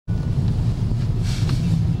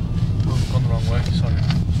Sorry,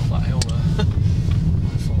 it's on that hill there.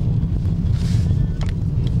 My fault.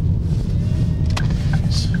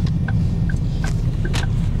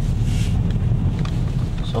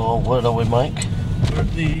 So where are we, Mike? We're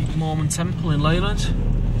at the Mormon Temple in Leyland.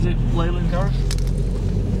 Is it Leyland, Gareth?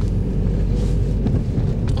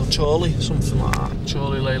 Or Chorley, something like that.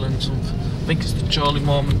 Chorley, Leyland, something. I think it's the Chorley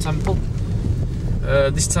Mormon Temple.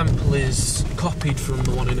 This temple is copied from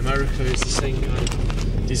the one in America. It's the same kind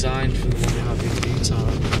of design from the one we have in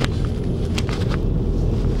Utah.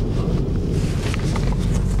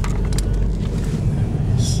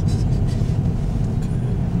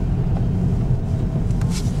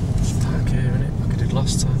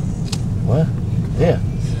 Last time. Where? Here?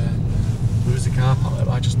 Yeah. There was a car park there,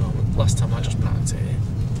 but I just know last time I just parked it here.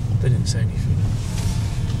 They didn't say anything.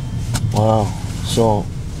 Wow. So,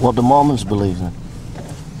 what do Mormons believe then?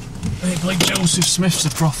 They believe Joseph Smith's a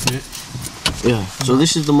prophet. Yeah. So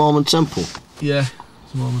this is the Mormon Temple? Yeah.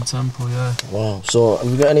 It's the Mormon Temple, yeah. Wow. So, have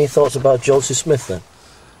you got any thoughts about Joseph Smith then?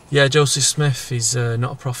 Yeah, Joseph Smith is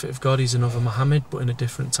not a prophet of God. He's another Muhammad, but in a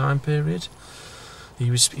different time period.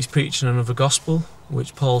 He's preaching another gospel,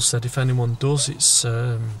 which Paul said if anyone does, it's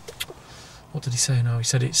what did he say now? He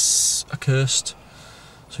said it's accursed.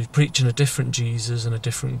 So he's preaching a different Jesus and a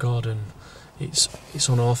different God, and it's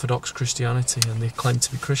unorthodox Christianity, and they claim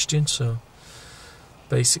to be Christian. So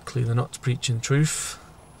basically, they're not preaching truth.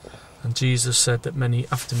 And Jesus said that many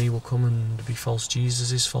after me will come and there'll be false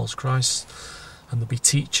Jesuses, false Christs, and there'll be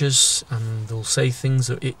teachers, and they'll say things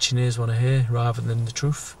that itching ears want to hear rather than the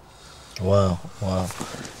truth. Wow, wow.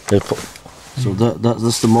 So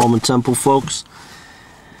that's the Mormon Temple, folks.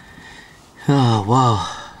 Oh, wow.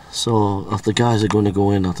 So the guys are going to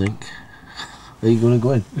go in, I think. Are you going to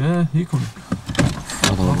go in? Yeah, you come in.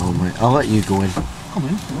 I don't know, mate. I'll let you go in. Come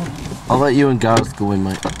in. I'll let you and Gareth go in,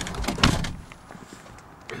 mate.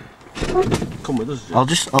 Come with us,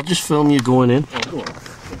 Jason. I'll just film you going in. Oh, go on.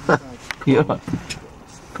 Yeah.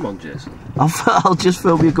 Come on, Jason. I'll just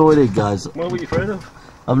film you going in, guys. What are you afraid of?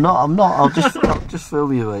 I'm not. I'll just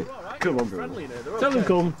film you, mate. Come on, bro. Tell him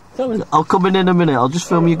come. Tell him. I'll come in a minute. I'll just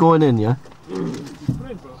film you going in, yeah?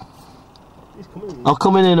 I'll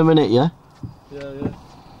come in a minute, yeah? Yeah.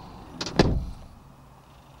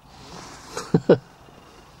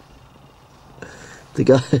 The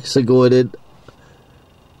guys are going in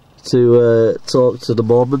to talk to the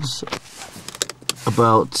Mormons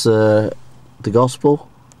about the gospel.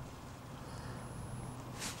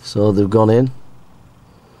 So they've gone in.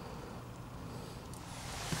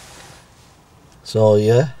 So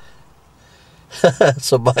yeah.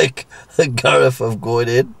 So Mike and Gareth have going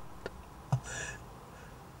in.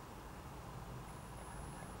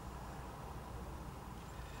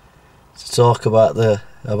 To talk about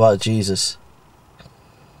Jesus.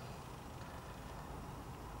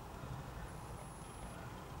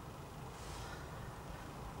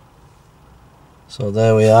 So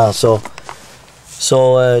there we are. So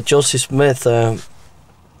Joseph Smith,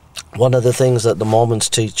 one of the things that the Mormons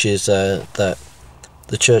teach is that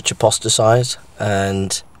the church apostatized,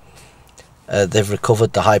 and they've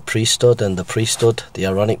recovered the high priesthood and the priesthood, the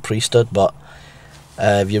Aaronic priesthood, but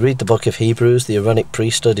if you read the book of Hebrews, the Aaronic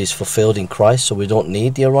priesthood is fulfilled in Christ, so we don't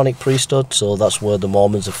need the Aaronic priesthood. So that's where the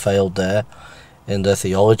Mormons have failed there in their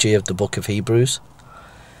theology of the book of Hebrews.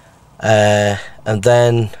 And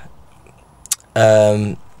then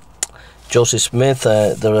Joseph Smith,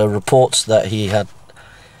 there are reports that he had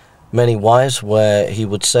many wives, where he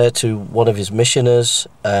would say to one of his missioners,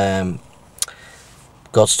 God's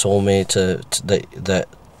told me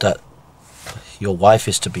that your wife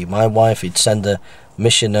is to be my wife. He'd send the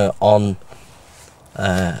missioner on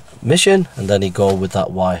mission, and then he'd go with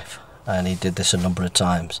that wife, and he did this a number of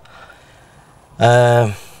times.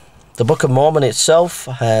 The Book of Mormon itself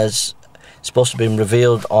has supposed to be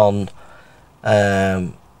revealed on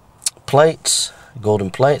plates, golden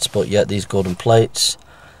plates, but yet these golden plates,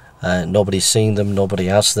 nobody's seen them, nobody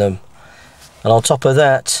has them. And on top of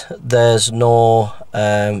that, there's no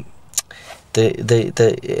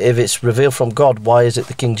if it's revealed from God, why is it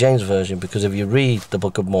the King James Version? Because if you read the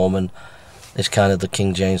Book of Mormon, it's kind of the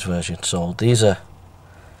King James Version. So these are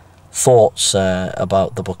thoughts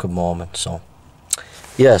about the Book of Mormon. So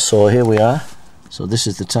yeah, so here we are. So this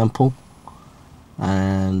is the temple,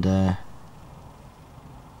 and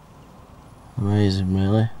amazing,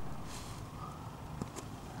 really.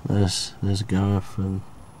 There's Gareth, and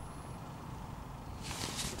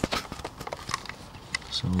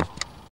so